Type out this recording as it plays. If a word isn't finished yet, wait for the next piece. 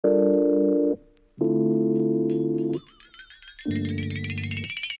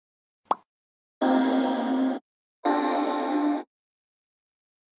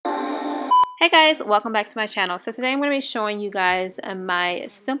Hey guys, welcome back to my channel. So today I'm going to be showing you guys my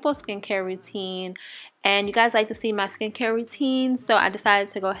simple skincare routine, and you guys like to see my skincare routine, so I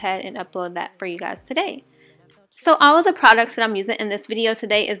decided to go ahead and upload that for you guys today. So all of the products that I'm using in this video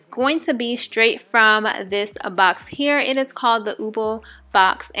today is going to be straight from this box here. It is called the Oubble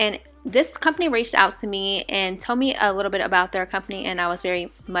box, and this company reached out to me and told me a little bit about their company, and I was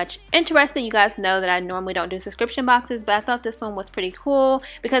very much interested. You guys know that I normally don't do subscription boxes, but I thought this one was pretty cool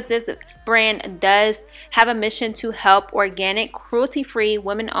because this brand does have a mission to help organic, cruelty-free,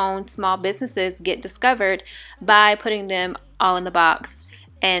 women-owned small businesses get discovered by putting them all in the box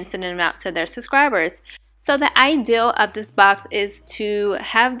and sending them out to their subscribers. So the ideal of this box is to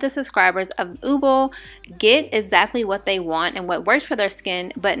have the subscribers of Oubble get exactly what they want and what works for their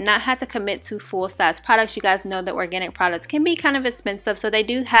skin, but not have to commit to full-size products. You guys know that organic products can be kind of expensive, so they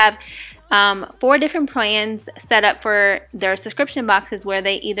do have 4 different plans set up for their subscription boxes, where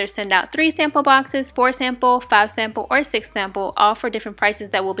they either send out 3 sample boxes, 4 sample, 5 sample, or 6 sample, all for different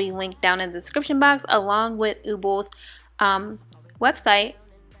prices that will be linked down in the description box along with Oubble's website.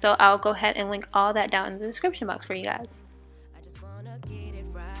 So I'll go ahead and link all that down in the description box for you guys.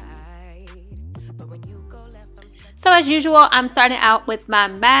 So as usual, I'm starting out with my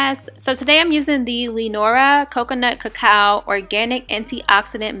mask. So today I'm using the Lenora Coconut Cacao Organic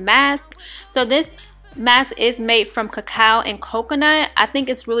Antioxidant Mask. So this mask is made from cacao and coconut. I think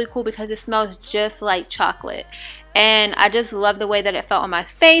it's really cool because it smells just like chocolate. And I just love the way that it felt on my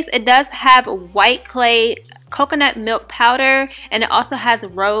face. It does have white clay coconut milk powder, and it also has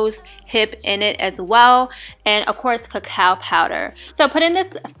rose hip in it as well, and of course cacao powder. So putting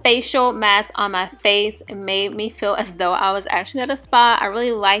this facial mask on my face, it made me feel as though I was actually at a spa. I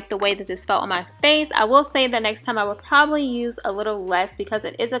really like the way that this felt on my face. I will say that next time I will probably use a little less because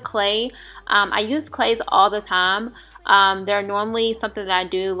it is a clay. I use clays all the time. They're normally something that I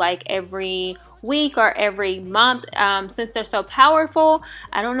do like every week or every month. Since they're so powerful,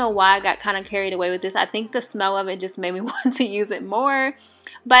 I don't know why I got kind of carried away with this. I think the smell of it just made me want to use it more.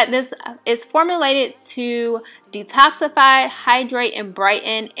 But this is formulated to detoxify, hydrate, and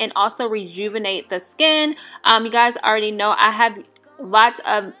brighten, and also rejuvenate the skin. You guys already know I have lots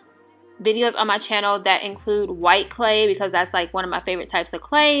of videos on my channel that include white clay because that's like one of my favorite types of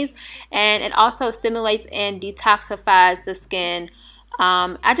clays, and it also stimulates and detoxifies the skin.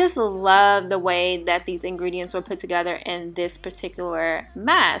 I just love the way that these ingredients were put together in this particular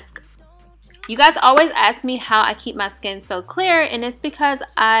mask. You guys always ask me how I keep my skin so clear, and it's because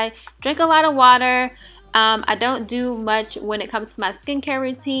I drink a lot of water. I don't do much when it comes to my skincare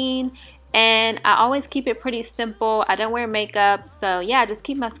routine, and I always keep it pretty simple. I don't wear makeup, so yeah, I just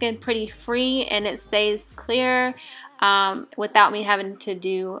keep my skin pretty free and it stays clear without me having to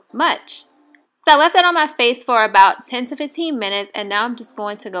do much. So I left it on my face for about 10 to 15 minutes, and now I'm just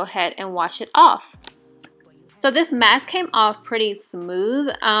going to go ahead and wash it off. So this mask came off pretty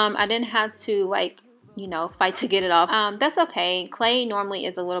smooth. I didn't have to fight to get it off. That's okay. Clay normally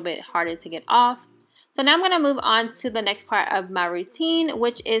is a little bit harder to get off. So now I'm going to move on to the next part of my routine,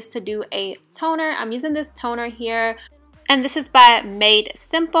 which is to do a toner. I'm using this toner here, and this is by Made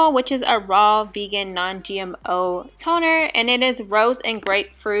Simple, which is a raw, vegan, non-GMO toner, and it is rose and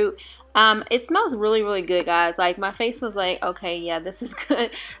grapefruit. It smells really, really good, guys. Like, my face was like, okay, yeah, this is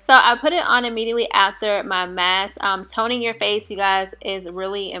good. So I put it on immediately after my mask. Toning your face, you guys, is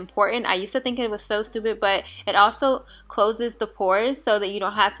really important. I used to think it was so stupid, but it also closes the pores so that you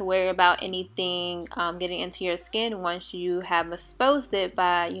don't have to worry about anything getting into your skin once you have exposed it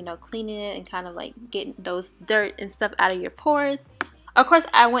by, cleaning it and kind of like getting those dirt and stuff out of your pores. Of course,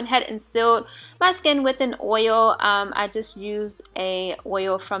 I went ahead and sealed my skin with an oil. I just used a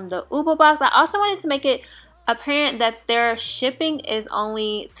oil from the Oubble box. I also wanted to make it apparent that their shipping is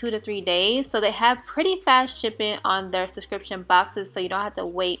only 2 to 3 days. So they have pretty fast shipping on their subscription boxes, so you don't have to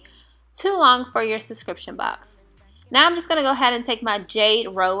wait too long for your subscription box. Now I'm just going to go ahead and take my jade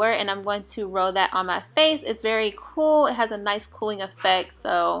roller, and I'm going to roll that on my face. It's very cool. It has a nice cooling effect,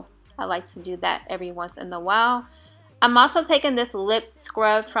 so I like to do that every once in a while. I'm also taking this lip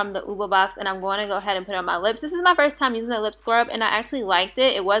scrub from the Oubble box, and I'm going to go ahead and put it on my lips. This is my first time using the lip scrub, and I actually liked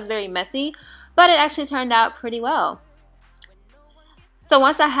it. It was very messy, but it actually turned out pretty well. So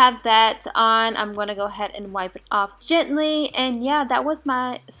once I have that on, I'm going to go ahead and wipe it off gently. And yeah, that was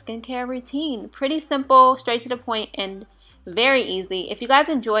my skincare routine. Pretty simple, straight to the point, and very easy. If you guys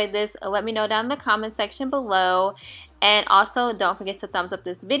enjoyed this, let me know down in the comment section below. And also, don't forget to thumbs up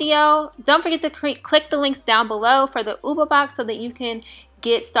this video. Don't forget to click the links down below for the Oubble box so that you can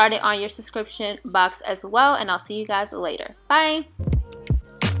get started on your subscription box as well. And I'll see you guys later. Bye!